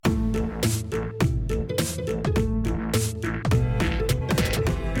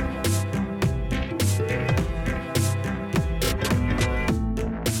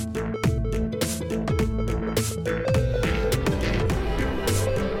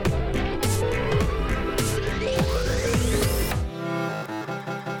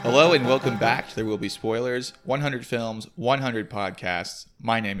Hello and welcome back to There Will Be Spoilers, 100 Films, 100 Podcasts.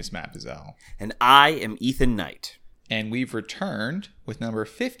 My name is Matt Bizel. And I am Ethan Knight. And we've returned with number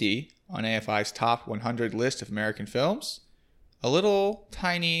 50 on AFI's top 100 list of American films. A little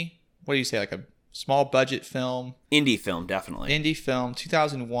tiny, what do you say, like a small budget film? Indie film, definitely. Indie film,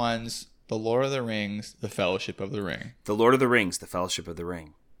 2001's The Lord of the Rings, The Fellowship of the Ring. The Lord of the Rings, The Fellowship of the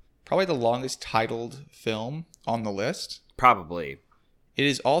Ring. Probably the longest titled film on the list. Probably. It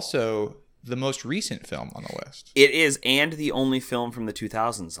is also the most recent film on the list. It is, and the only film from the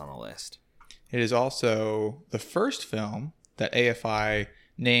 2000s on the list. It is also the first film that AFI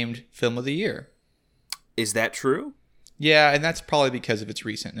named Film of the Year. Is that true? Yeah, and that's probably because of its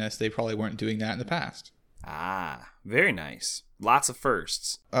recentness. They probably weren't doing that in the past. Ah, very nice. Lots of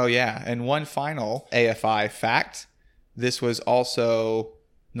firsts. Oh, yeah. And one final AFI fact. This was also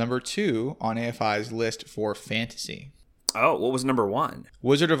number 2 on AFI's list for fantasy. Oh, what was number 1?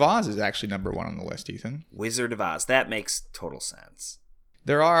 Wizard of Oz is actually number 1 on the list, Ethan. Wizard of Oz. That makes total sense.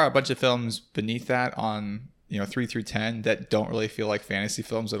 There are a bunch of films beneath that on, 3 through 10 that don't really feel like fantasy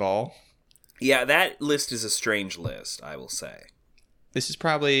films at all. Yeah, that list is a strange list, I will say. This is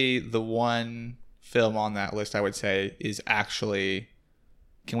probably the one film on that list I would say is actually,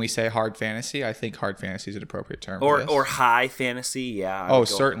 can we say hard fantasy? I think hard fantasy is an appropriate term for this. Or high fantasy, yeah. Oh,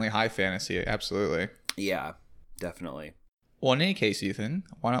 certainly high fantasy, absolutely. Yeah, definitely. Well, in any case, Ethan,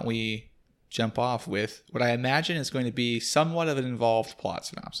 why don't we jump off with what I imagine is going to be somewhat of an involved plot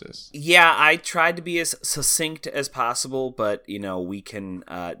synopsis. Yeah, I tried to be as succinct as possible, but, we can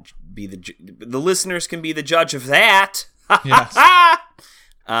be the listeners can be the judge of that. Yes.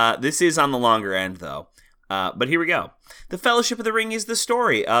 This is on the longer end, though. But here we go. The Fellowship of the Ring is the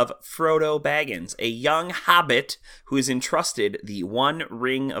story of Frodo Baggins, a young hobbit who is entrusted the One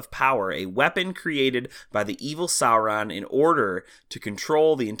Ring of Power, a weapon created by the evil Sauron in order to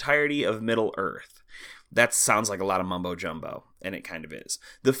control the entirety of Middle-earth. That sounds like a lot of mumbo-jumbo, and it kind of is.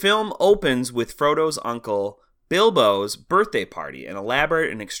 The film opens with Frodo's uncle Bilbo's birthday party, an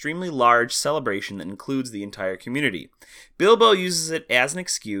elaborate and extremely large celebration that includes the entire community. Bilbo uses it as an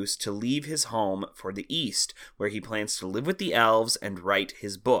excuse to leave his home for the East, where he plans to live with the elves and write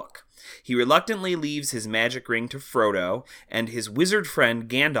his book. He reluctantly leaves his magic ring to Frodo, and his wizard friend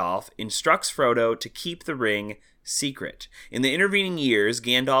Gandalf instructs Frodo to keep the ring secret. In the intervening years,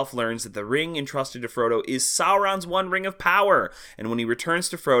 Gandalf learns that the ring entrusted to Frodo is Sauron's One Ring of Power, and when he returns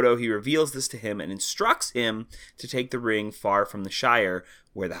to Frodo, he reveals this to him and instructs him to take the ring far from the Shire,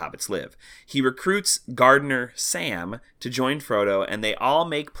 where the hobbits live. He recruits gardener Sam to join Frodo, and they all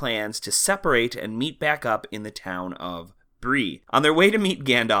make plans to separate and meet back up in the town of Bree. On their way to meet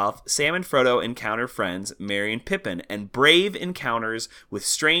Gandalf, Sam and Frodo encounter friends Merry and Pippin, and brave encounters with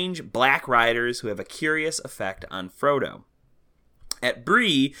strange black riders who have a curious effect on Frodo. At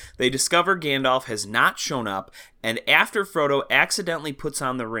Bree, they discover Gandalf has not shown up, and after Frodo accidentally puts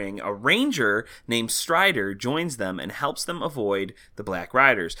on the ring, a ranger named Strider joins them and helps them avoid the Black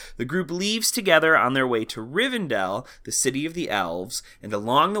Riders. The group leaves together on their way to Rivendell, the city of the elves, and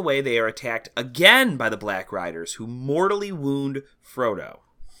along the way they are attacked again by the Black Riders, who mortally wound Frodo.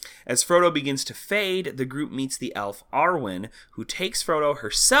 As Frodo begins to fade, the group meets the elf Arwen, who takes Frodo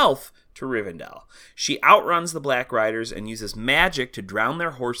herself to Rivendell. She outruns the Black Riders and uses magic to drown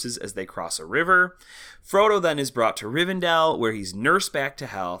their horses as they cross a river. Frodo then is brought to Rivendell, where he's nursed back to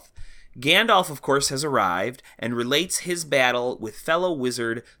health. Gandalf, of course, has arrived and relates his battle with fellow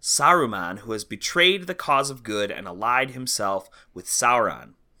wizard Saruman, who has betrayed the cause of good and allied himself with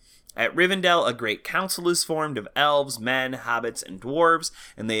Sauron. At Rivendell, a great council is formed of elves, men, hobbits, and dwarves,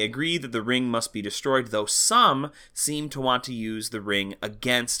 and they agree that the ring must be destroyed, though some seem to want to use the ring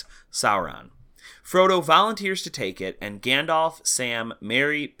against Sauron. Frodo volunteers to take it, and Gandalf, Sam,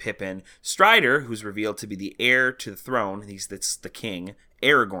 Merry, Pippin, Strider, who's revealed to be the heir to the throne, that's the king,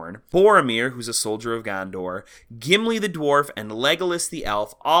 Aragorn, Boromir, who's a soldier of Gondor, Gimli the dwarf, and Legolas the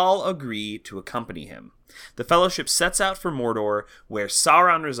elf all agree to accompany him. The Fellowship sets out for Mordor, where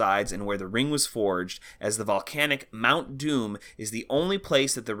Sauron resides and where the ring was forged, as the volcanic Mount Doom is the only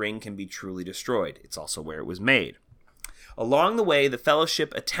place that the ring can be truly destroyed. It's also where it was made. Along the way, the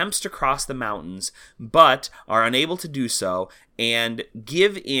Fellowship attempts to cross the mountains, but are unable to do so, and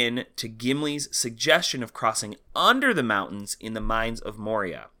give in to Gimli's suggestion of crossing under the mountains in the mines of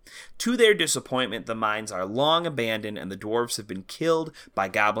Moria. To their disappointment, the mines are long abandoned and the dwarves have been killed by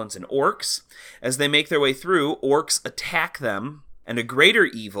goblins and orcs. As they make their way through, orcs attack them, and a greater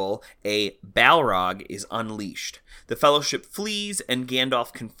evil, a Balrog, is unleashed. The Fellowship flees, and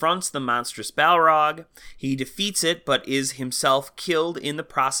Gandalf confronts the monstrous Balrog. He defeats it, but is himself killed in the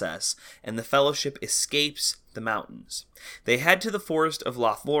process, and the Fellowship escapes the mountains. They head to the forest of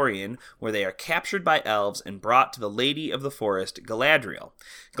Lothlorien, where they are captured by elves and brought to the Lady of the Forest, Galadriel.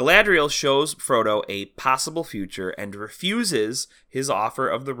 Galadriel shows Frodo a possible future and refuses his offer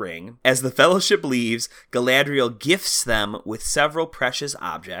of the ring. As the Fellowship leaves, Galadriel gifts them with several precious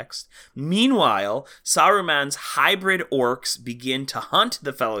objects. Meanwhile, Saruman's hybrid orcs begin to hunt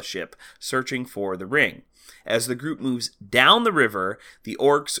the Fellowship, searching for the ring. As the group moves down the river, the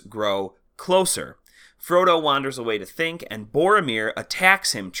orcs grow closer. Frodo wanders away to think, and Boromir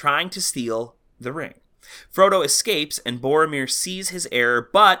attacks him, trying to steal the ring. Frodo escapes, and Boromir sees his error,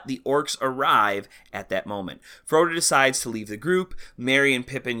 but the orcs arrive at that moment. Frodo decides to leave the group. Merry and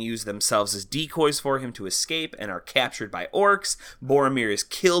Pippin use themselves as decoys for him to escape and are captured by orcs. Boromir is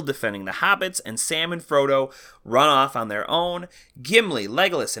killed defending the hobbits, and Sam and Frodo run off on their own. Gimli,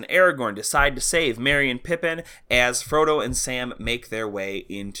 Legolas, and Aragorn decide to save Merry and Pippin as Frodo and Sam make their way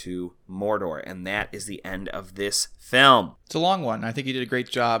into Mordor. And that is the end of this film. It's a long one. I think you did a great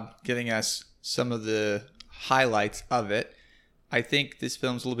job giving us some of the highlights of it. I think this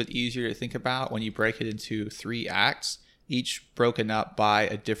film's a little bit easier to think about when you break it into 3 acts, each broken up by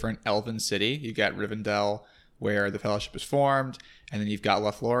a different elven city. You've got Rivendell, where the Fellowship is formed, and then you've got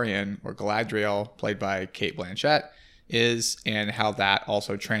Lothlorien, where Galadriel, played by Cate Blanchett, is, and how that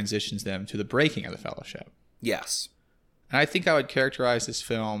also transitions them to the breaking of the Fellowship. Yes. And I think I would characterize this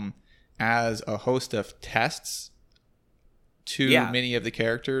film as a host of tests to many of the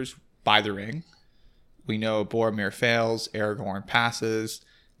characters by the ring. We know Boromir fails, Aragorn passes,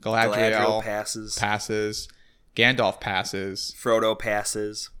 Galadriel passes, Gandalf passes, Frodo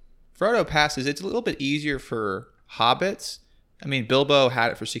passes. It's a little bit easier for hobbits. I mean, Bilbo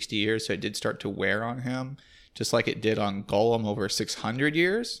had it for 60 years, so it did start to wear on him, just like it did on Gollum over 600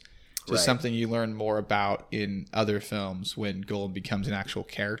 years. Just something you learn more about in other films when Gollum becomes an actual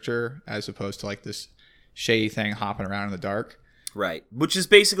character, as opposed to like this shady thing hopping around in the dark. Right, which is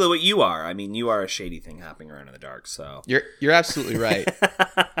basically what you are. I mean, you are a shady thing hopping around in the dark, so... You're absolutely right.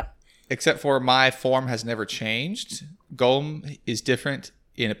 Except for my form has never changed. Gollum is different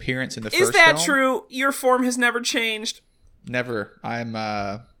in appearance in the first film. Is that true? Your form has never changed? Never. I'm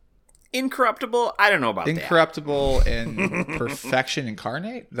incorruptible? I don't know about incorruptible and perfection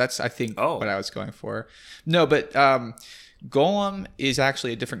incarnate. That's, I think, what I was going for. No, but Gollum is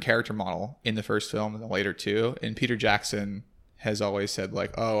actually a different character model in the first film and the later two. And Peter Jackson has always said,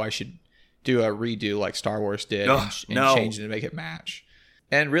 like, I should do a redo like Star Wars did and change it to make it match.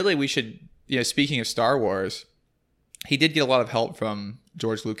 And really, we should, speaking of Star Wars, he did get a lot of help from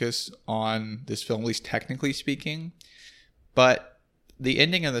George Lucas on this film, at least technically speaking. But the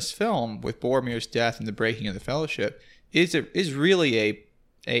ending of this film with Boromir's death and the breaking of the Fellowship is really a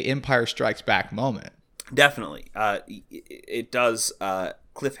Empire Strikes Back moment. Definitely. It does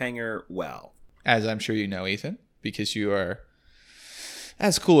cliffhanger well. As I'm sure you know, Ethan, because you are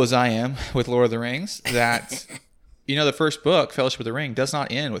as cool as I am with Lord of the Rings, that the first book, Fellowship of the Ring, does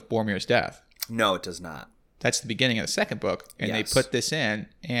not end with Boromir's death. No, it does not. That's the beginning of the second book, and they put this in,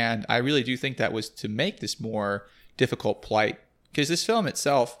 and I really do think that was to make this more difficult plight, because this film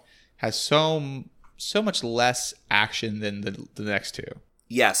itself has so much less action than the next two.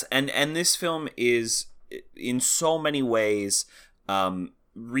 Yes, and this film is, in so many ways,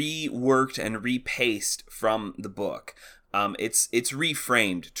 reworked and repaced from the book. It's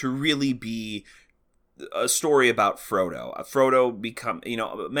reframed to really be a story about Frodo.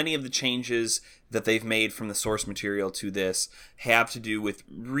 Many of the changes that they've made from the source material to this have to do with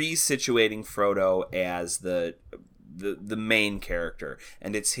resituating Frodo as the main character,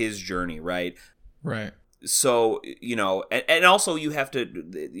 and it's his journey, right? Right. So, and also you have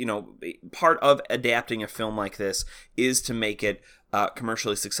to, part of adapting a film like this is to make it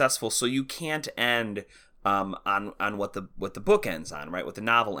commercially successful. So you can't end on what the book ends on, right? What the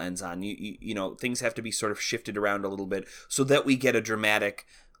novel ends on. Things have to be sort of shifted around a little bit so that we get a dramatic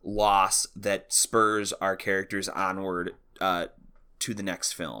loss that spurs our characters onward to the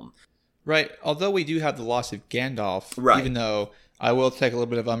next film. Right. Although we do have the loss of Gandalf, even though I will take a little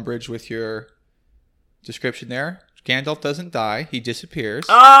bit of umbrage with your description there. Gandalf doesn't die. He disappears.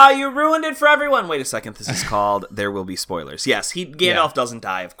 You ruined it for everyone. Wait a second. This is called There Will Be Spoilers. Yes, Gandalf doesn't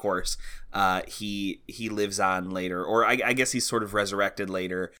die, of course. He lives on later. Or I guess he's sort of resurrected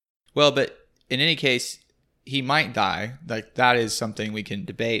later. Well, but in any case, he might die. Like, that is something we can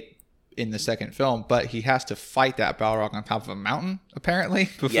debate in the second film. But he has to fight that Balrog on top of a mountain, apparently,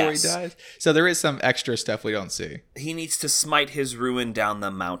 before he dies. So there is some extra stuff we don't see. He needs to smite his ruin down the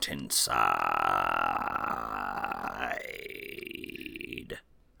mountainside.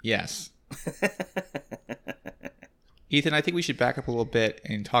 Yes. Ethan, I think we should back up a little bit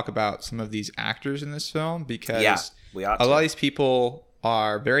and talk about some of these actors in this film, because we ought a to. lot of these people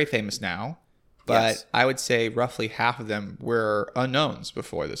are very famous now, but Yes. I would say roughly half of them were unknowns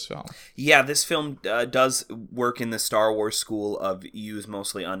before this film. Yeah, this film does work in the Star Wars school of use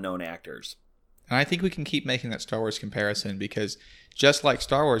mostly unknown actors. And I think we can keep making that Star Wars comparison, because just like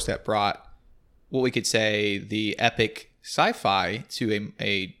Star Wars that brought what we could say the epic sci-fi to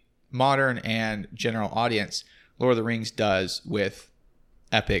a modern and general audience, Lord of the Rings does with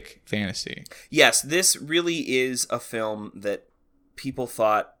epic fantasy. Yes, this really is a film that people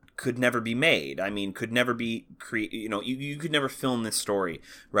thought could never be made. I mean, could never be you could never film this story,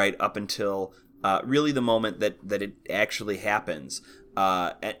 right, up until really the moment that it actually happens.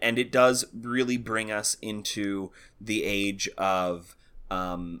 And it does really bring us into the age of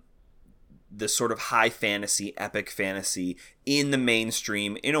the sort of high fantasy, epic fantasy in the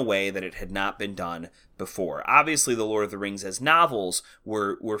mainstream in a way that it had not been done before. Obviously, the Lord of the Rings as novels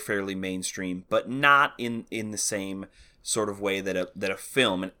were fairly mainstream, but not in the same sort of way that a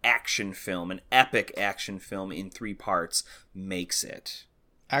film, an action film, an epic action film in 3 parts makes it.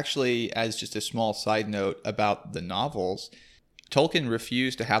 Actually, as just a small side note about the novels, Tolkien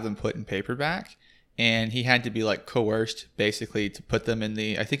refused to have them put in paperback, and he had to be like coerced basically to put them in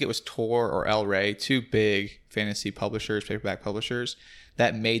I think it was Tor or El Rey, 2 big fantasy publishers, paperback publishers,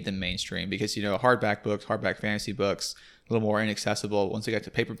 that made them mainstream, because, hardback books, hardback fantasy books, a little more inaccessible. Once they got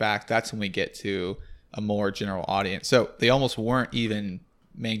to paperback, that's when we get to a more general audience. So they almost weren't even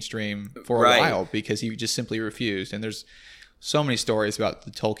mainstream for a while, because he just simply refused. And there's so many stories about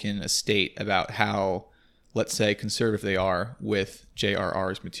the Tolkien estate about how, let's say, conservative they are with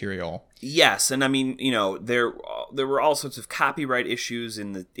J.R.R.'s material. Yes, and I mean, there were all sorts of copyright issues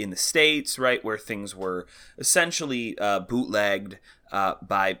in the States, right, where things were essentially bootlegged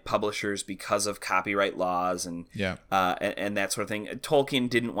by publishers because of copyright laws and that sort of thing. Tolkien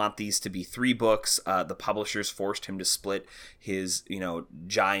didn't want these to be 3 books. The publishers forced him to split his,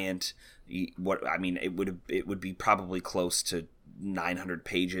 giant. It would be probably close to 900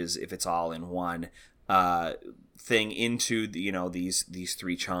 pages if it's all in one thing into these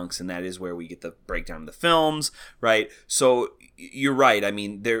 3 chunks, and that is where we get the breakdown of the films, right? So you're right. I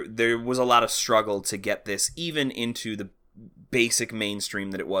mean, there was a lot of struggle to get this even into the basic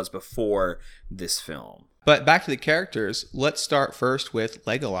mainstream that it was before this film. But back to the characters, let's start first with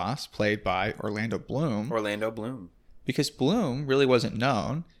Legolas, played by Orlando Bloom. Because Bloom really wasn't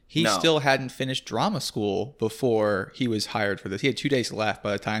known. He still hadn't finished drama school before he was hired for this. He had 2 days left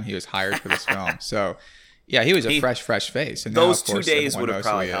by the time he was hired for this film. So, yeah, he was a fresh face. And those now, 2 days would have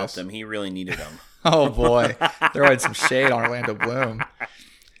probably helped him. He really needed them. Oh, boy. Throwing some shade on Orlando Bloom.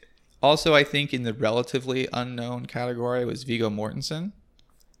 Also, I think in the relatively unknown category was Viggo Mortensen.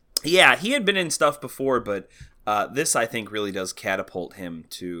 Yeah, he had been in stuff before, but this, I think, really does catapult him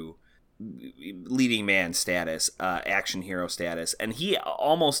to leading man status, action hero status. And he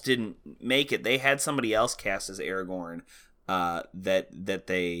almost didn't make it. They had somebody else cast as Aragorn that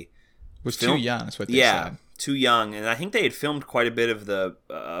they... was too young, is what they said. Too young. And I think they had filmed quite a bit of the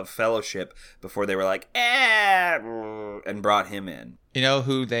Fellowship before they were like, and brought him in. You know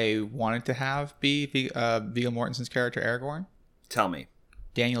who they wanted to have be Viggo Mortensen's character, Aragorn? Tell me.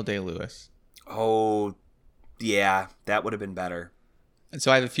 Daniel Day-Lewis. Oh, yeah, that would have been better. And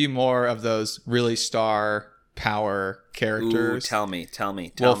so I have a few more of those really star power characters. Ooh, tell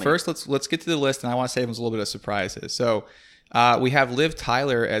me. Well, first let's get to the list, and I want to save us a little bit of surprises. So we have Liv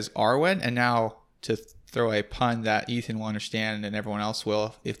Tyler as Arwen, and now to throw a pun that Ethan will understand and everyone else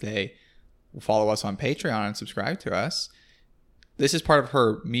will if they follow us on Patreon and subscribe to us. This is part of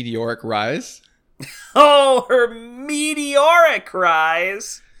her meteoric rise. Oh, her meteoric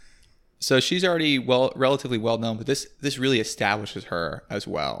rise! So she's already relatively well known, but this really establishes her as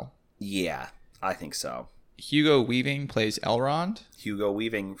well. Yeah, I think so. Hugo Weaving plays Elrond. Hugo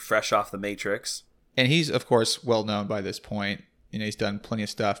Weaving, fresh off The Matrix. And he's, of course, well known by this point. He's done plenty of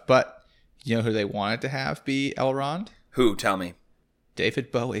stuff. But you know who they wanted to have be Elrond? Who? Tell me.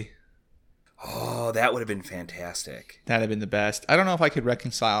 David Bowie. Oh, that would have been fantastic. That'd have been the best. I don't know if I could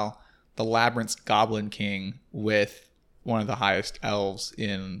reconcile the Labyrinth's Goblin King with one of the highest elves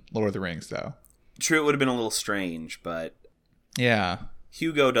in Lord of the Rings, though. True, it would have been a little strange, but... yeah.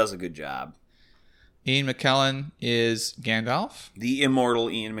 Hugo does a good job. Ian McKellen is Gandalf. The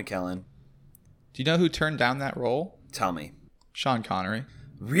immortal Ian McKellen. Do you know who turned down that role? Tell me. Sean Connery.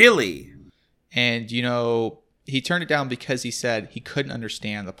 Really? And, he turned it down because he said he couldn't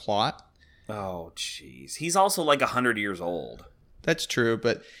understand the plot. Oh, jeez. He's also like 100 years old. That's true,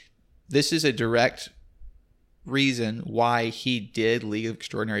 but this is a direct reason why he did League of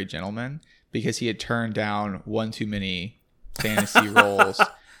Extraordinary Gentlemen, because he had turned down one too many fantasy roles.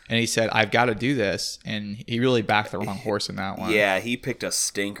 And he said, I've got to do this. And he really backed the wrong horse in that one. Yeah, he picked a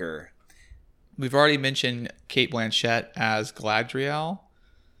stinker. We've already mentioned Cate Blanchett as Galadriel.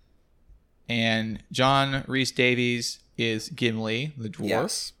 And John Rhys Davies is Gimli, the dwarf.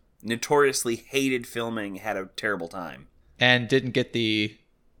 Yes. Notoriously hated filming, had a terrible time. And didn't get the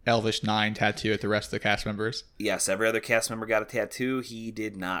Elvish 9 tattoo at the rest of the cast members. Yes, every other cast member got a tattoo. He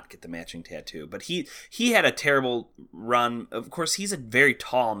did not get the matching tattoo. But he had a terrible run. Of course, he's a very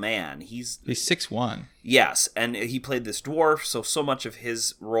tall man. He's 6'1". Yes, and he played this dwarf, so much of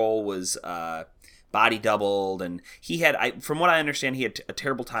his role was body doubled, and he had, from what I understand, he had a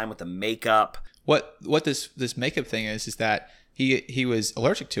terrible time with the makeup. What this makeup thing is that he was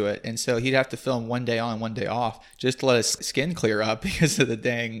allergic to it, and so he'd have to film one day on, one day off just to let his skin clear up because of the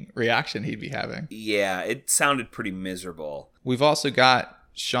dang reaction he'd be having. Yeah, it sounded pretty miserable. We've also got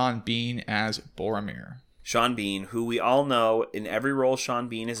Sean Bean as Boromir. Sean Bean, who we all know in every role Sean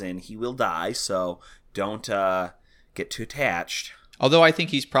Bean is in, he will die, so don't get too attached. Although I think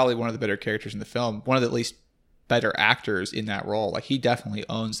he's probably one of the better characters in the film, one of the at least better actors in that role. Like, he definitely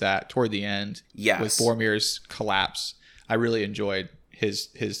owns that toward the end. Yes. With Boromir's collapse. I really enjoyed his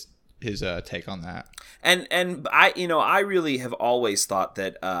take on that. And I really have always thought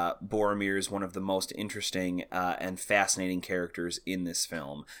that Boromir is one of the most interesting and fascinating characters in this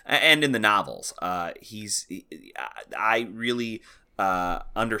film and in the novels. I really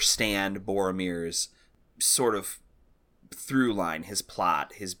understand Boromir's sort of through line, his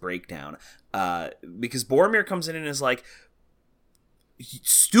plot, his breakdown, because Boromir comes in and is like,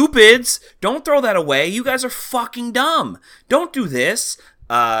 stupids, don't throw that away. You guys are fucking dumb. Don't do this.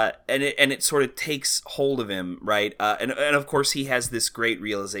 And it sort of takes hold of him, right? And of course he has this great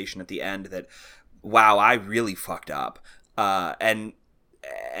realization at the end that, wow, I really fucked up. And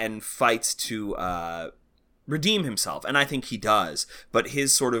fights to redeem himself, and I think he does. But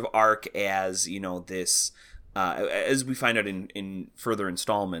his sort of arc as, this, as we find out in further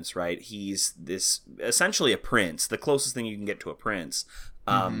installments, right? He's this essentially a prince, the closest thing you can get to a prince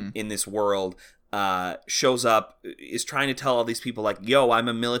in this world. Shows up, is trying to tell all these people like, yo, I'm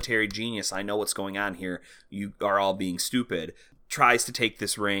a military genius. I know what's going on here. You are all being stupid. Tries to take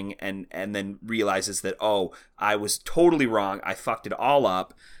this ring and then realizes that, oh, I was totally wrong. I fucked it all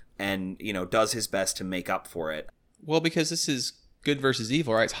up, and, does his best to make up for it. Well, because this is good versus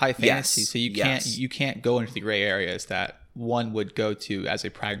evil, right? It's high fantasy, so you can't go into the gray areas that one would go to as a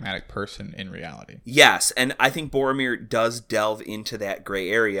pragmatic person in reality. Yes, and I think Boromir does delve into that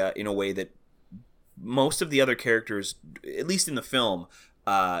gray area in a way that most of the other characters, at least in the film,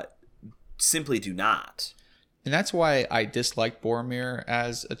 simply do not. And that's why I disliked Boromir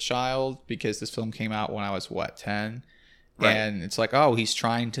as a child, because this film came out when I was, 10? Right. And it's like, oh, he's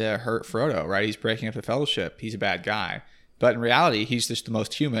trying to hurt Frodo, right? He's breaking up the Fellowship. He's a bad guy. But in reality, he's just the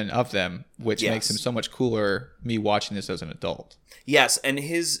most human of them, which makes him so much cooler, me watching this as an adult. Yes, and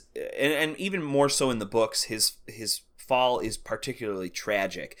and even more so in the books, his fall is particularly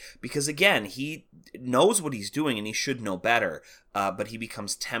tragic because, again, he knows what he's doing and he should know better, but he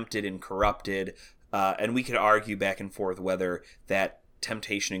becomes tempted and corrupted, and we could argue back and forth whether that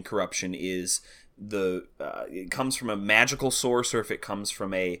temptation and corruption is it comes from a magical source or if it comes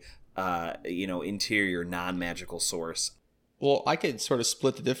from a interior non-magical source. Well, I could sort of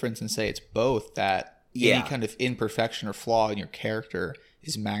split the difference and say it's both, that any kind of imperfection or flaw in your character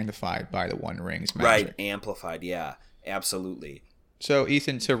is magnified by the One Ring's magic. Right, amplified, yeah, absolutely. So,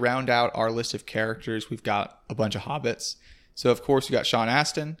 Ethan, to round out our list of characters, we've got a bunch of hobbits. So, of course, we got Sean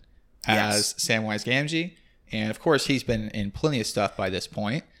Astin as Samwise Gamgee. And, of course, he's been in plenty of stuff by this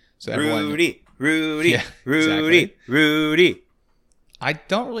point. So Rudy. Yeah, exactly. Rudy. I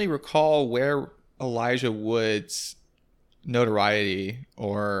don't really recall where Elijah Wood's notoriety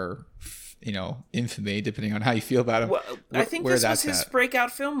or infamy, depending on how you feel about him. Well, I think this was his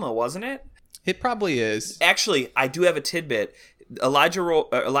breakout film, though, wasn't it? It probably is. Actually, I do have a tidbit. Elijah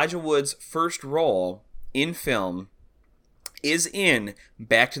Wood's first role in film is in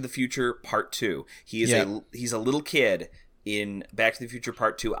Back to the Future Part 2. He's a little kid in Back to the Future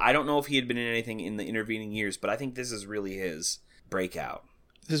Part 2. I don't know if he had been in anything in the intervening years, but I think this is really his breakout.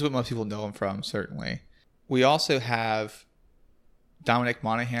 This is what most people know him from, certainly. We also have Dominic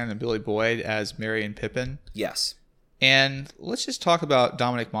Monaghan and Billy Boyd as Merry and Pippin. Yes. And let's just talk about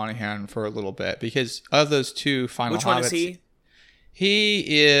Dominic Monaghan for a little bit, because of those two final Which hobbits, one is he?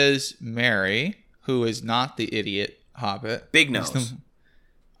 He is Merry, who is not the idiot hobbit. Big nose.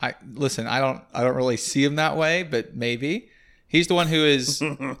 I don't really see him that way, but maybe. He's the one who is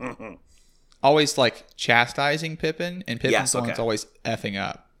always like chastising Pippin, and Pippin's the one that's always effing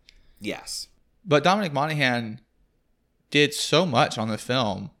up. Yes. But Dominic Monaghan did so much on the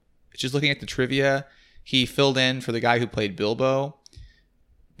film. Just looking at the trivia, he filled in for the guy who played Bilbo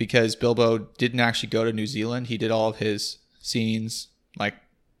because Bilbo didn't actually go to New Zealand. He did all of his scenes like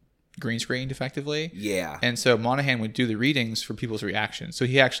green screened effectively. Yeah. And so Monaghan would do the readings for people's reactions. So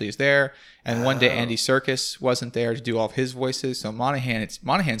he actually is there. And one day Andy Serkis wasn't there to do all of his voices. So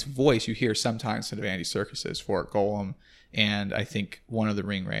Monaghan's voice you hear sometimes instead of Andy Serkis's for Gollum and I think one of the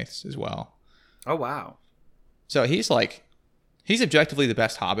ring wraiths as well. Oh, wow. So he's objectively the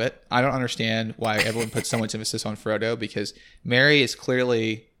best Hobbit. I don't understand why everyone puts so much emphasis on Frodo because Merry is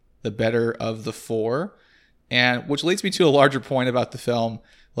clearly the better of the four. And which leads me to a larger point about the film.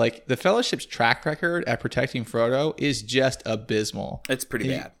 Like, the Fellowship's track record at protecting Frodo is just abysmal. It's pretty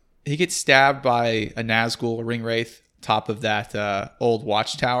bad. He gets stabbed by a Nazgul, a ring wraith, top of that old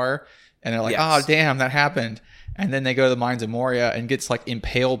watchtower. And they're like, oh, damn, that happened. And then they go to the Mines of Moria and gets, like,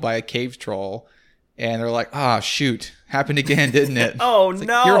 impaled by a cave troll. And they're like, oh, shoot. Happened again, didn't it? Oh, no.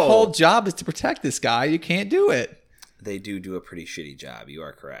 Like, your whole job is to protect this guy. You can't do it. They do a pretty shitty job. You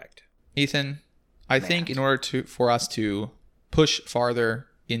are correct. Ethan, I think in order for us to push farther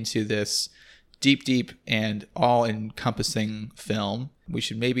into this deep and all-encompassing film, we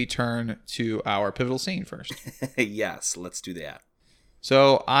should maybe turn to our pivotal scene first. Yes, let's do that.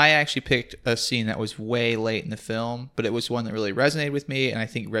 So I actually picked a scene that was way late in the film, but it was one that really resonated with me, and I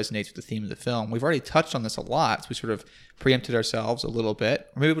think resonates with the theme of the film. We've already touched on this a lot, so we sort of preempted ourselves a little bit.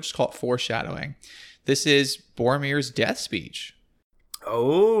 Or maybe we'll just call it foreshadowing. This is Boromir's death speech.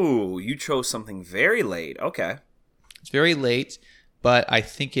 Oh, you chose something very late. Okay. It's very late, but I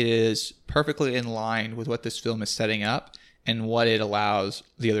think it is perfectly in line with what this film is setting up and what it allows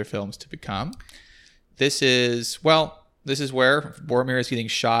the other films to become. This is where Boromir is getting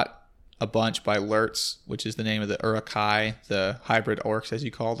shot a bunch by Lurtz, which is the name of the Uruk-hai, the hybrid orcs, as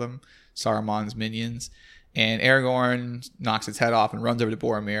you call them, Saruman's minions. And Aragorn knocks its head off and runs over to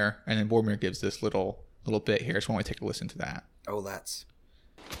Boromir, and then Boromir gives this little bit here. So why don't we take a listen to that? Oh, let's.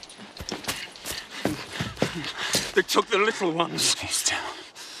 They took the little ones. He's down.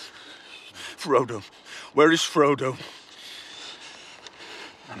 Frodo. Where is Frodo?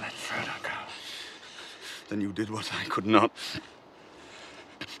 I let Frodo go. Then you did what I could not.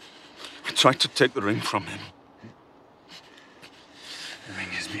 I tried to take the ring from him. The ring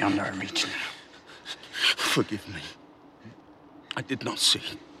is beyond our reach now. Forgive me. I did not see.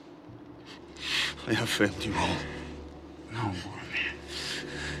 I have failed you all. No, Boromir.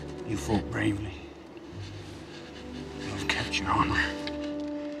 You fought bravely. You have kept your honor.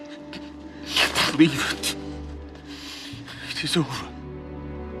 Leave it. It is over.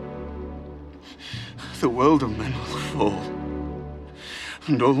 The world of men will fall,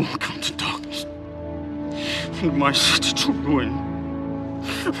 and all will come to darkness, and my city to ruin.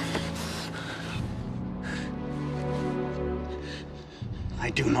 I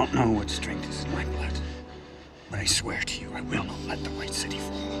do not know what strength is in my blood, but I swear to you I will not let the White City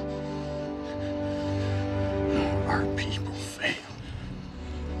fall, nor our people fail.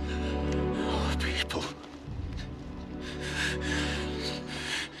 Our people.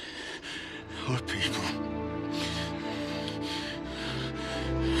 Our people.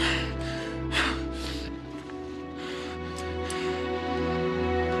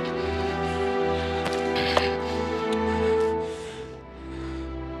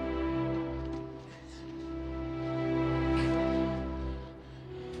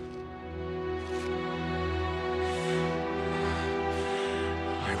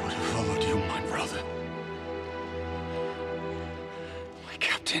 I would have followed you, my brother. My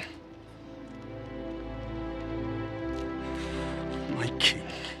captain. My king.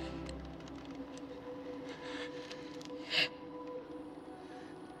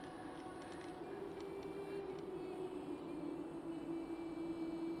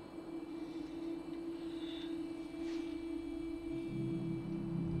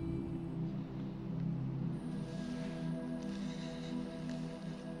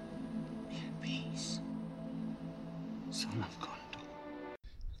 Peace, son of Gondor.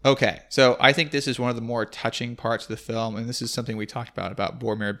 Okay, so I think this is one of the more touching parts of the film, and this is something we talked about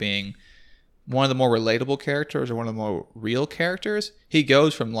Boromir being one of the more relatable characters or one of the more real characters. He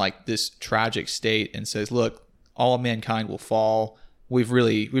goes from like this tragic state and says, look, all of mankind will fall. We've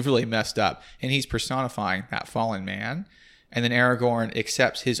really messed up. And he's personifying that fallen man. And then Aragorn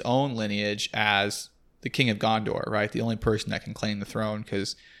accepts his own lineage as the king of Gondor, right? The only person that can claim the throne,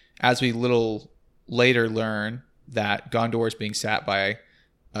 because as we little later learn that Gondor is being sat by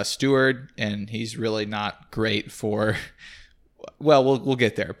a steward, and he's really not great for. Well, we'll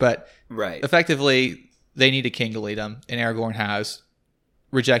get there, but right. Effectively, they need a king to lead them, and Aragorn has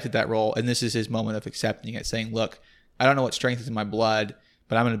rejected that role, and this is his moment of accepting it, saying, look, I don't know what strength is in my blood,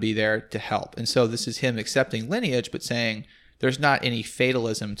 but I'm going to be there to help. And so this is him accepting lineage, but saying there's not any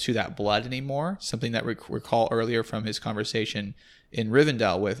fatalism to that blood anymore, something that we recall earlier from his conversation in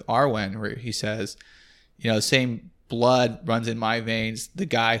Rivendell with Arwen, where he says, the same blood runs in my veins, the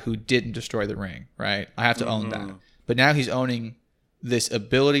guy who didn't destroy the ring, right? I have to own that. But now he's owning this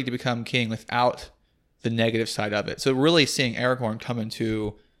ability to become king without the negative side of it. So really seeing Aragorn come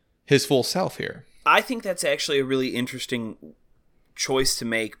into his full self here. I think that's actually a really interesting choice to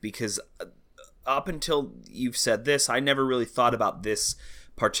make, because up until you've said this, I never really thought about this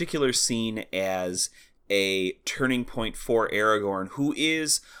particular scene as a turning point for Aragorn, who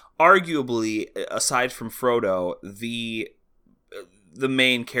is arguably, aside from Frodo, the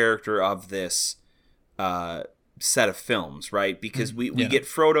main character of this set of films, right? Because we get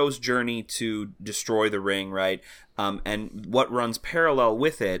Frodo's journey to destroy the ring, right? And what runs parallel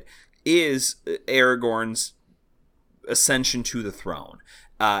with it is Aragorn's ascension to the throne.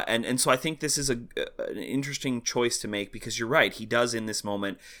 And so I think this is an interesting choice to make, because you're right, he does in this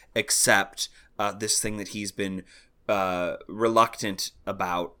moment accept this thing that he's been reluctant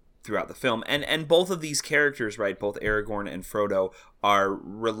about throughout the film. And both of these characters, right, both Aragorn and Frodo, are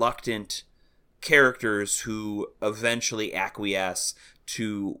reluctant characters who eventually acquiesce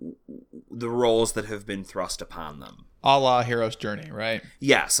to the roles that have been thrust upon them. A la Hero's Journey, right?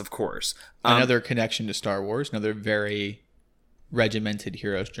 Yes, of course. Another connection to Star Wars, another very regimented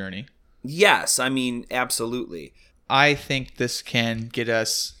hero's journey. Yes, I mean, absolutely. I think this can get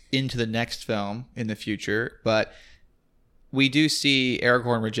us into the next film in the future, but we do see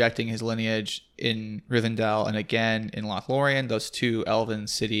Aragorn rejecting his lineage in Rivendell and again in Lothlorien, those two elven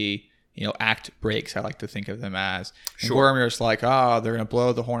city act breaks, I like to think of them as. Sure. And Boromir's like, they're going to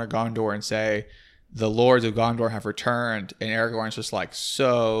blow the horn of Gondor and say, the lords of Gondor have returned. And Aragorn's just like,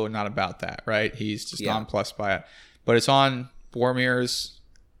 so not about that, right? He's just nonplussed by it. But it's on Boromir's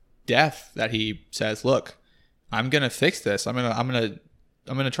death that he says, look, I'm going to fix this. I'm going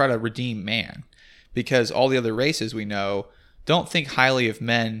to try to redeem man, because all the other races we know don't think highly of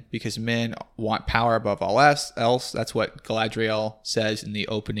men, because men want power above all else. That's what Galadriel says in the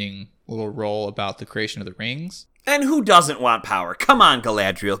opening little role about the creation of the rings. And who doesn't want power? Come on,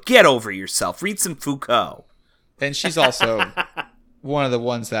 Galadriel, get over yourself. Read some Foucault. And she's also one of the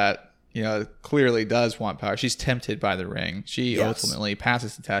ones that, clearly does want power. She's tempted by the ring. She ultimately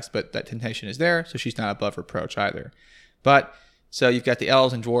passes the test, but that temptation is there, so she's not above reproach either. But so you've got the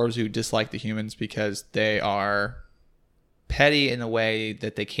elves and dwarves who dislike the humans because they are petty in a way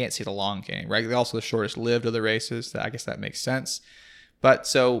that they can't see the long game, right? They're also the shortest lived of the races. I guess that makes sense. But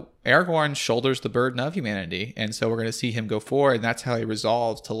so Aragorn shoulders the burden of humanity, and so we're going to see him go forward, and that's how he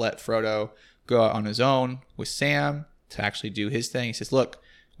resolves to let Frodo go out on his own with Sam to actually do his thing. He says, look,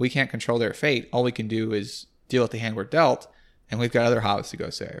 we can't control their fate. All we can do is deal with the hand we're dealt, and we've got other hobbits to go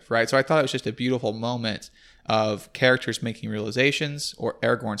save, right? So I thought it was just a beautiful moment of characters making realizations, or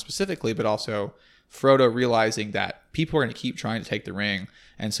Aragorn specifically, but also Frodo realizing that people are going to keep trying to take the ring,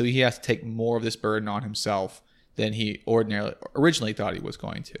 and so he has to take more of this burden on himself than he originally thought he was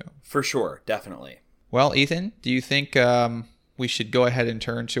going to. For sure, definitely. Well, Ethan, do you think we should go ahead and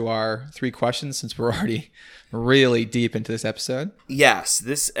turn to our 3 questions, since we're already really deep into this episode?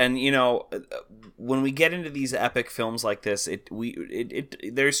 Yes, and when we get into these epic films like this,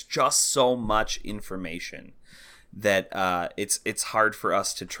 there's just so much information that it's hard for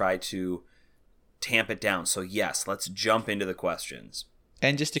us to try to tamp it down. So yes, let's jump into the questions.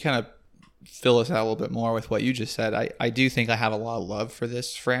 And just to kind of fill us out a little bit more with what you just said, I do think I have a lot of love for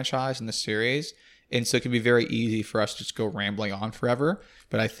this franchise and this series, and so it can be very easy for us to just go rambling on forever.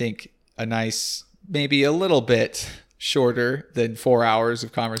 But I think a nice, maybe a little bit shorter than 4 hours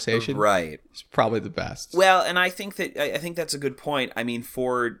of conversation, right, is probably the best. Well, and I think that's a good point. I mean,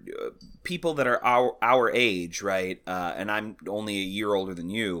 for people that are our age, right, and I'm only a year older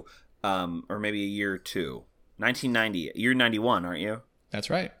than you, or maybe a year or two. 1990, you're 91, aren't you? That's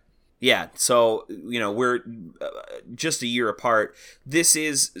right. Yeah, so, we're just a year apart. This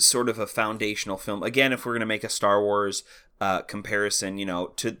is sort of a foundational film. Again, if we're going to make a Star Wars comparison,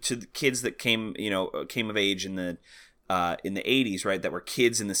 to the kids that came of age in the 80s, right, that were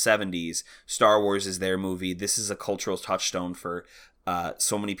kids in the 70s, Star Wars is their movie. This is a cultural touchstone for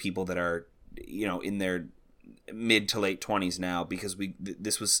so many people that are, in their mid to late 20s now, because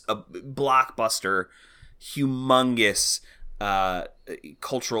this was a blockbuster, humongous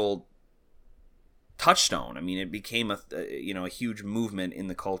cultural touchstone. I mean, it became a huge movement in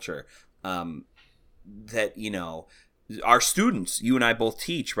the culture that our students, you and I both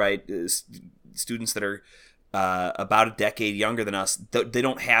teach, right? Students that are about a decade younger than us, they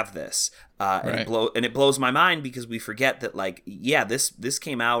don't have this. Right. And it blows my mind because we forget that, like, yeah, this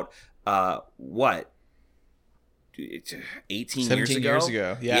came out, 18 17 years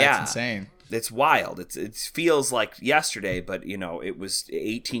ago. Yeah, it's insane. It's wild. It feels like yesterday, but it was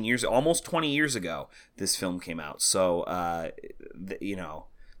 18 years, almost 20 years ago this film came out. So,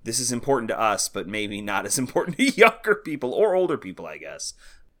 this is important to us, but maybe not as important to younger people or older people, I guess.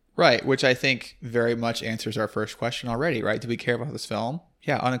 Right, which I think very much answers our first question already, right? Do we care about this film?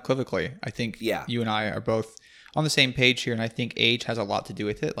 Yeah, unequivocally. I think you and I are both on the same page here, and I think age has a lot to do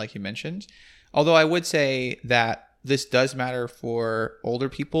with it, like you mentioned. Although I would say that this does matter for older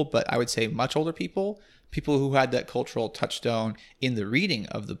people, but I would say much older people who had that cultural touchstone in the reading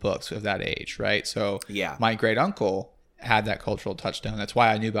of the books of that age, right? So my great uncle had that cultural touchstone. That's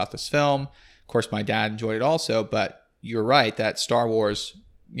why I knew about this film. Of course, my dad enjoyed it also, but you're right that Star Wars,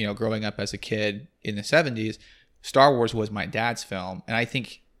 growing up as a kid in the 70s, Star Wars was my dad's film. And I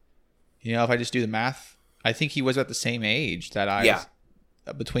think, if I just do the math, I think he was at the same age that I was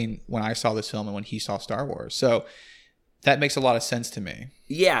between when I saw this film and when he saw Star Wars. So that makes a lot of sense to me.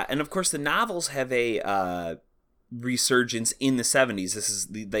 Yeah, and of course the novels have a resurgence in the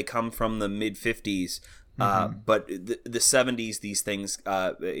 70s. They come from the mid 50s, but the 70s, these things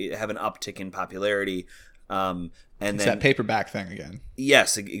have an uptick in popularity. And it's then that paperback thing again.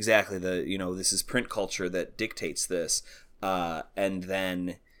 Yes, exactly. This is print culture that dictates this, and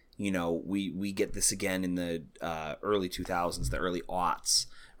then we get this again in the early 2000s, the early aughts,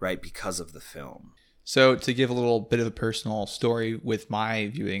 right, because of the film. So to give a little bit of a personal story with my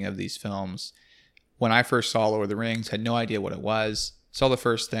viewing of these films, when I first saw Lord of the Rings, had no idea what it was. Saw the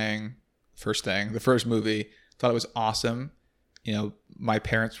first movie, thought it was awesome. My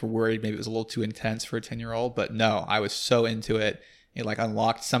parents were worried maybe it was a little too intense for a 10-year-old, but no, I was so into it. It like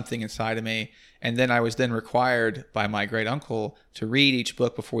unlocked something inside of me. And then I was then required by my great uncle to read each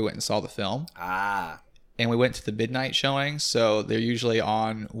book before we went and saw the film. And we went to the midnight showings, so they're usually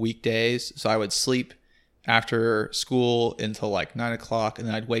on weekdays. So I would sleep after school until like 9 o'clock, and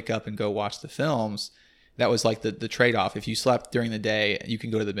then I'd wake up and go watch the films. That was like the trade-off. If you slept during the day, you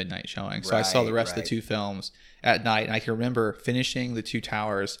can go to the midnight showing. So I saw the rest of the two films at night, and I can remember finishing The Two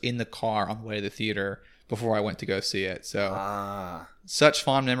Towers in the car on the way to the theater before I went to go see it. So such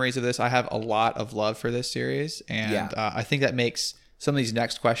fond memories of this. I have a lot of love for this series, and I think that makes some of these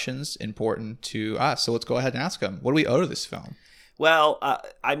next questions important to us. So let's go ahead and ask them. What do we owe to this film? Well,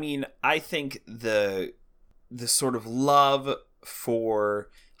 I think the sort of love for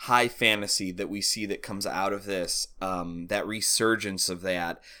high fantasy that we see that comes out of this, that resurgence of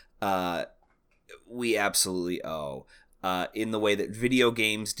that, we absolutely owe. In the way that video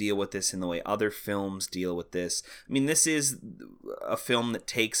games deal with this, in the way other films deal with this. I mean, this is a film that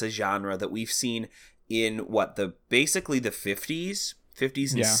takes a genre that we've seen in basically the 50s and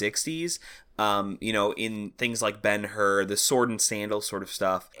 60s, in things like Ben-Hur, the sword and sandal sort of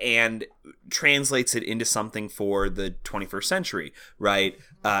stuff, and translates it into something for the 21st century, right?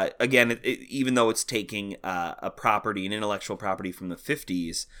 Again, even though it's taking an intellectual property from the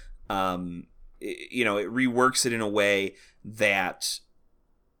 50s, it reworks it in a way that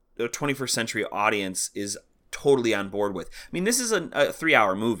the 21st century audience is totally on board with. I mean, this is a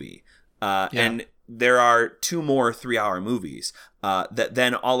 3-hour movie, and there are 2 more 3-hour movies that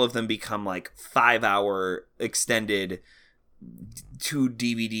then all of them become like 5-hour extended 2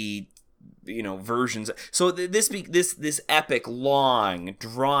 DVD versions. So this epic, long,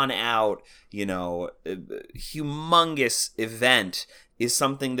 drawn out, humongous event is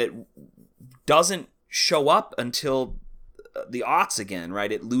something that doesn't show up until the aughts again,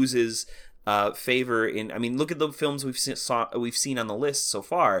 right? It loses favor in. I mean, look at the films we've seen on the list so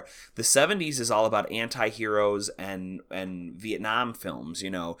far. The 70s is all about anti-heroes and Vietnam films.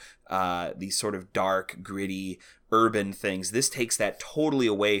 These sort of dark, gritty, urban things. This takes that totally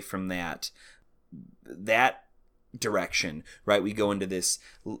away from that direction, right? We go into this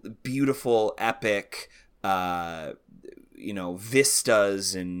beautiful, epic,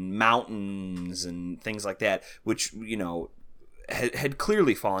 vistas and mountains and things like that, which had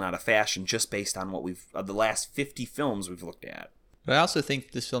clearly fallen out of fashion just based on what the last 50 films we've looked at. But I also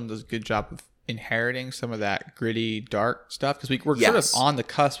think this film does a good job of inheriting some of that gritty, dark stuff, because we're sort of on the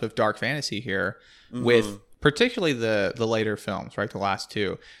cusp of dark fantasy here, with particularly the later films, right? The last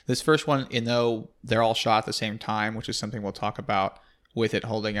 2. This first one, though they're all shot at the same time, which is something we'll talk about with it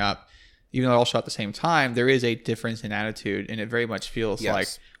holding up. Even though they're all shot at the same time, there is a difference in attitude, and it very much feels like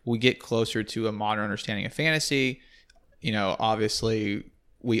we get closer to a modern understanding of fantasy. Obviously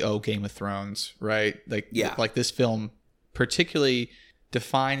we owe Game of Thrones, right? Like this film particularly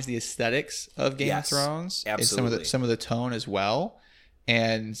defines the aesthetics of Game of Thrones. Absolutely. And some of the tone as well.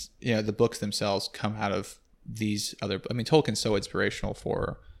 And, you know, the books themselves come out of these other, I mean, Tolkien's so inspirational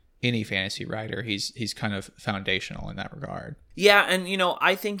for any fantasy writer. He's kind of foundational in that regard. Yeah, and you know,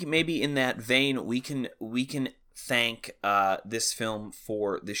 I think maybe in that vein we can thank this film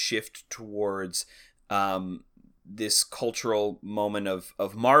for the shift towards this cultural moment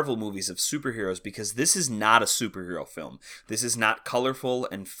of Marvel movies, of superheroes, because this is not a superhero film. This is not colorful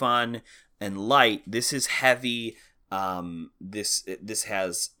and fun and light. This is heavy. This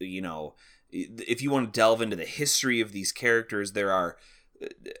has, you know, if you want to delve into the history of these characters, there are,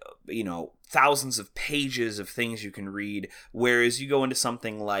 you know, thousands of pages of things you can read. Whereas you go into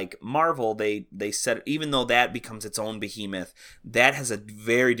something like Marvel, they set, even though that becomes its own behemoth, that has a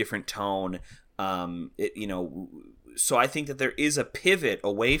very different tone. You know, so I think that there is a pivot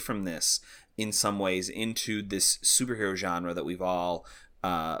away from this in some ways into this superhero genre that we've all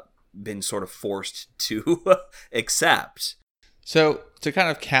been sort of forced to accept. So to kind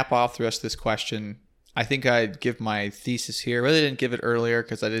of cap off the rest of this question, I think I'd give my thesis here. I really didn't give it earlier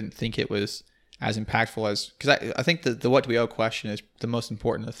because I didn't think it was as impactful as, because I think the what do we owe question is the most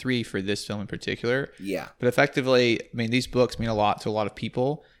important of the three for this film in particular. Yeah. But effectively, I mean, these books mean a lot to a lot of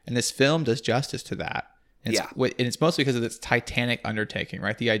people, and this film does justice to that. And it's mostly because of its titanic undertaking,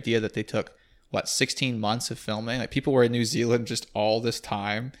 right? The idea that they took, 16 months of filming? Like, people were in New Zealand just all this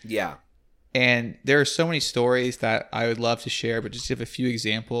time. Yeah. And there are so many stories that I would love to share, but just give a few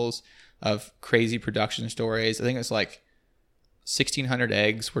examples of crazy production stories. I think it's like 1,600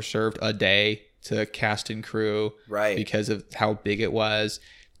 eggs were served a day to cast and crew, right? Because of how big it was.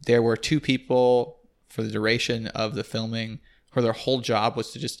 There were 2 people for the duration of the filming where their whole job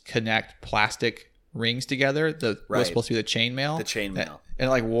was to just connect plastic rings together. Was supposed to be the chainmail. The chainmail. And it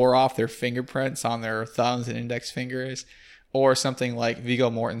like wore off their fingerprints on their thumbs and index fingers. Or something like Viggo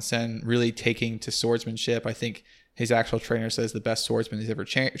Mortensen really taking to swordsmanship. I think his actual trainer says the best swordsman he's ever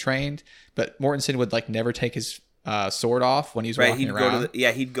trained. But Mortensen would like never take his sword off when he's walking around.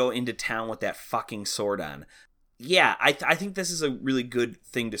 He'd go into town with that fucking sword on. Yeah, I think this is a really good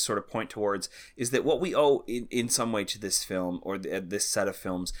thing to sort of point towards, is that what we owe in some way to this film, or this set of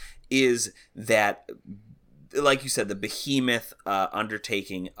films, is that, like you said, the behemoth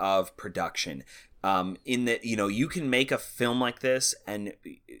undertaking of production. In that, you know, you can make a film like this and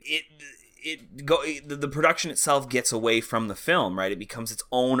the production itself gets away from the film, right? It becomes its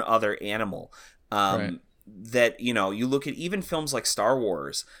own other animal. Right. That, you know, you look at even films like Star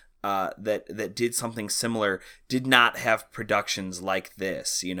Wars, that did something similar, did not have productions like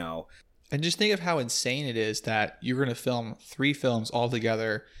this, you know. And just think of how insane it is that you're going to film 3 films all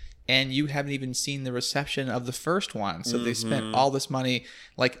together and you haven't even seen the reception of the first one. So they spent all this money.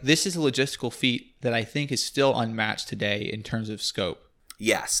 Like, this is a logistical feat that I think is still unmatched today in terms of scope.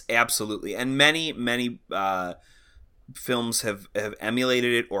 Yes, absolutely. And many films have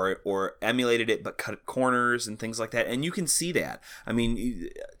emulated it or emulated it but cut corners and things like that. And you can see that. I mean,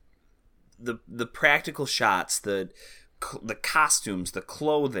 the practical shots, the costumes, the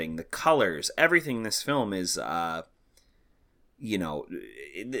clothing, the colors, everything in this film is... you know,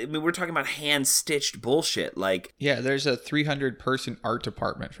 I mean, we're talking about hand-stitched bullshit. Like, yeah, there's a 300-person art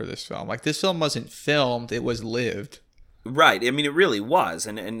department for this film. Like, this film wasn't filmed; it was lived. Right. I mean, it really was,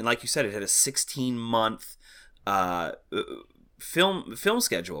 and like you said, it had a 16-month film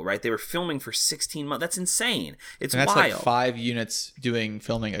schedule. Right? They were filming for 16 months. That's insane. It's and that's wild. Like 5 units doing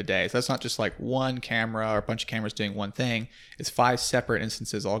filming a day. So that's not just like one camera or a bunch of cameras doing one thing. It's 5 separate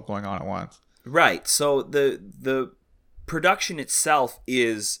instances all going on at once. Right. So the production itself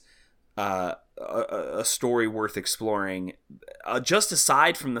is a story worth exploring, just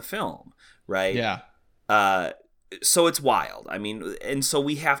aside from the film, right? Yeah. So it's wild. I mean, and so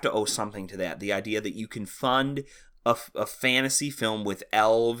we have to owe something to that. The idea that you can fund a fantasy film with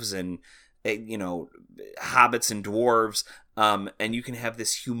elves and, you know, hobbits and dwarves, and you can have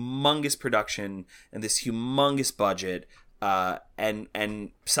this humongous production and this humongous budget,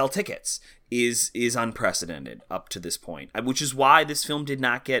 and sell tickets is unprecedented up to this point, which is why this film did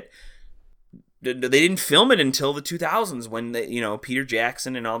not get. They didn't film it until the 2000s when Peter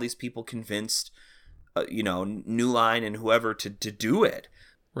Jackson and all these people convinced, New Line and whoever to do it.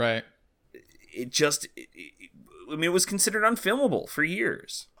 Right. It was considered unfilmable for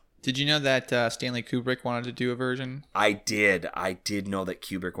years. Did you know that Stanley Kubrick wanted to do a version? I did know that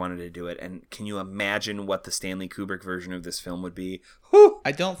Kubrick wanted to do it. And can you imagine what the Stanley Kubrick version of this film would be? Whew!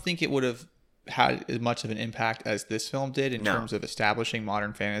 I don't think it would have had as much of an impact as this film did in terms of establishing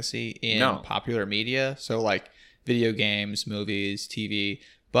modern fantasy in popular media. So like video games, movies, TV.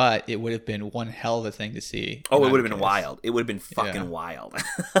 but it would have been one hell of a thing to see. Oh, it would have been wild. It would have been fucking wild.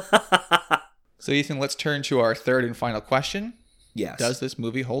 So, Ethan, let's turn to our third and final question. Yes. Does this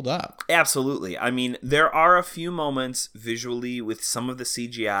movie hold up? Absolutely. I mean, there are a few moments visually with some of the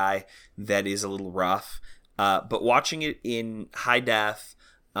CGI that is a little rough, but watching it in high def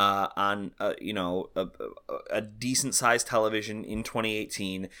on a decent sized television in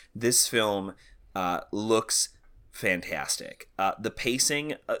 2018, this film looks fantastic. The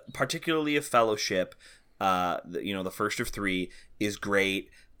pacing, particularly of Fellowship, the first of three, is great.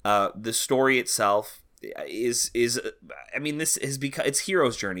 The story itself is I mean, this has become, it's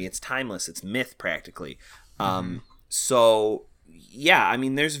hero's journey, it's timeless, it's myth practically. So yeah, I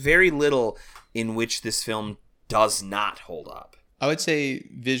mean, there's very little in which this film does not hold up. I would say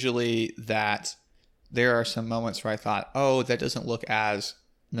visually that there are some moments where I thought, oh, that doesn't look as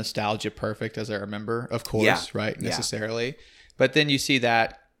nostalgia perfect as I remember, of course, right, necessarily. But then you see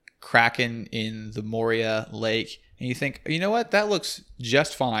that Kraken in the Moria Lake and you think, you know what, that looks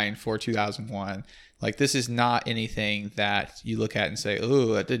just fine for 2001. Like, this is not anything that you look at and say,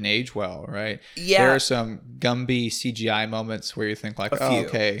 "Ooh, that didn't age well," right? Yeah. There are some Gumby CGI moments where you think like, "Oh,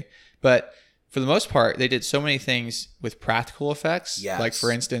 okay." But for the most part, they did so many things with practical effects. Yes. Like,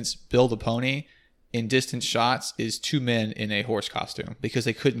 for instance, Bill the Pony in distant shots is two men in a horse costume because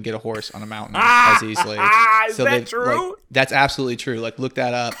they couldn't get a horse on a mountain as easily. Is that true? Like, that's absolutely true. Like, look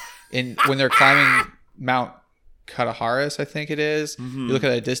that up. And when they're climbing Mount Kataharis, I think it is. You look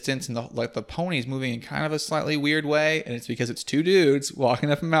at a distance and the pony's moving in kind of a slightly weird way, and it's because it's two dudes walking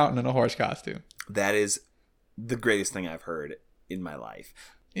up a mountain in a horse costume. That is the greatest thing I've heard in my life.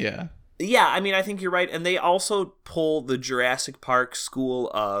 Yeah. Yeah, I mean, I think you're right. And they also pull the Jurassic Park school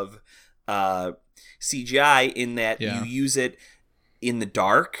of CGI in that you use it in the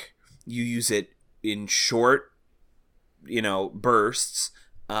dark, you use it in short, bursts,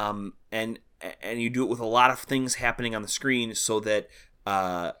 and you do it with a lot of things happening on the screen so that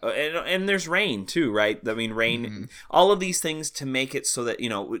and there's rain too, right? I mean, rain, all of these things to make it so that,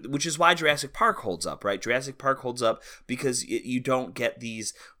 which is why Jurassic Park holds up, right? Jurassic Park holds up because you don't get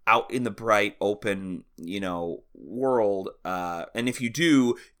these out in the bright open, world. And if you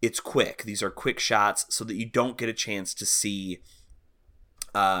do, it's quick. These are quick shots so that you don't get a chance to see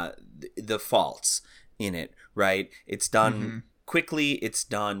the faults in it, right? It's done quickly, it's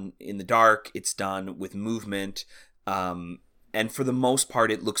done in the dark, it's done with movement, and for the most part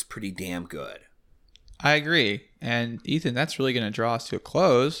it looks pretty damn good. I agree. And Ethan, that's really going to draw us to a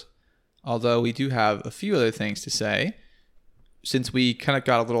close, although we do have a few other things to say. Since we kind of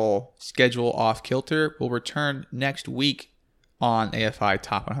got a little schedule off kilter, we'll return next week on AFI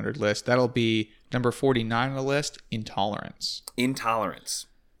Top 100 list. That'll be number 49 on the list, Intolerance.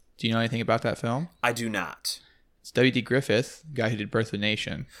 Do you know anything about that film? I do not. It's W.D. Griffith, the guy who did Birth of a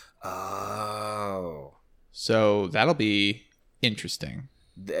Nation. Oh. So that'll be interesting.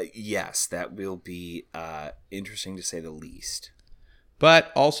 Yes, that will be interesting to say the least.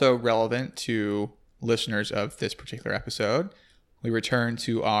 But also relevant to listeners of this particular episode. We return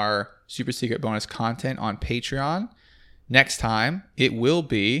to our super secret bonus content on Patreon. Next time, it will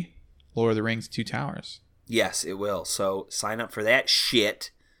be Lord of the Rings 2 Towers. Yes, it will. So sign up for that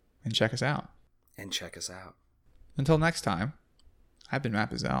shit. And check us out. Until next time, I've been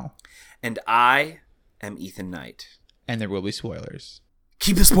Matt Bazell. And I am Ethan Knight. And there will be spoilers.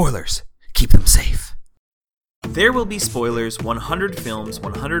 Keep the spoilers. Keep them safe. There Will Be Spoilers 100 Films,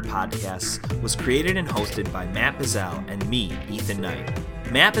 100 Podcasts was created and hosted by Matt Bazell and me, Ethan Knight.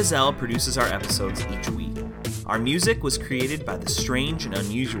 Matt Bazell produces our episodes each week. Our music was created by the strange and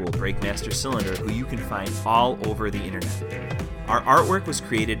unusual Breakmaster Cylinder, who you can find all over the internet. Our artwork was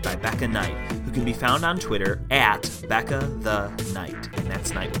created by Becca Knight, who can be found on Twitter at Becca the Knight, and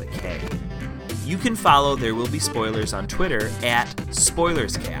that's Knight with a K. You can follow There Will Be Spoilers on Twitter at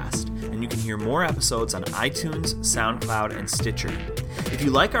SpoilersCast, and you can hear more episodes on iTunes, SoundCloud, and Stitcher. If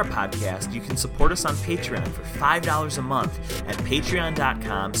you like our podcast, you can support us on Patreon for $5 a month at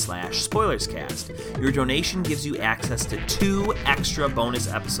patreon.com/spoilerscast. Your donation gives you access to 2 extra bonus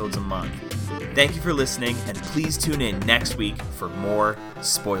episodes a month. Thank you for listening, and please tune in next week for more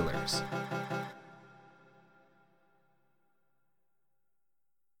spoilers.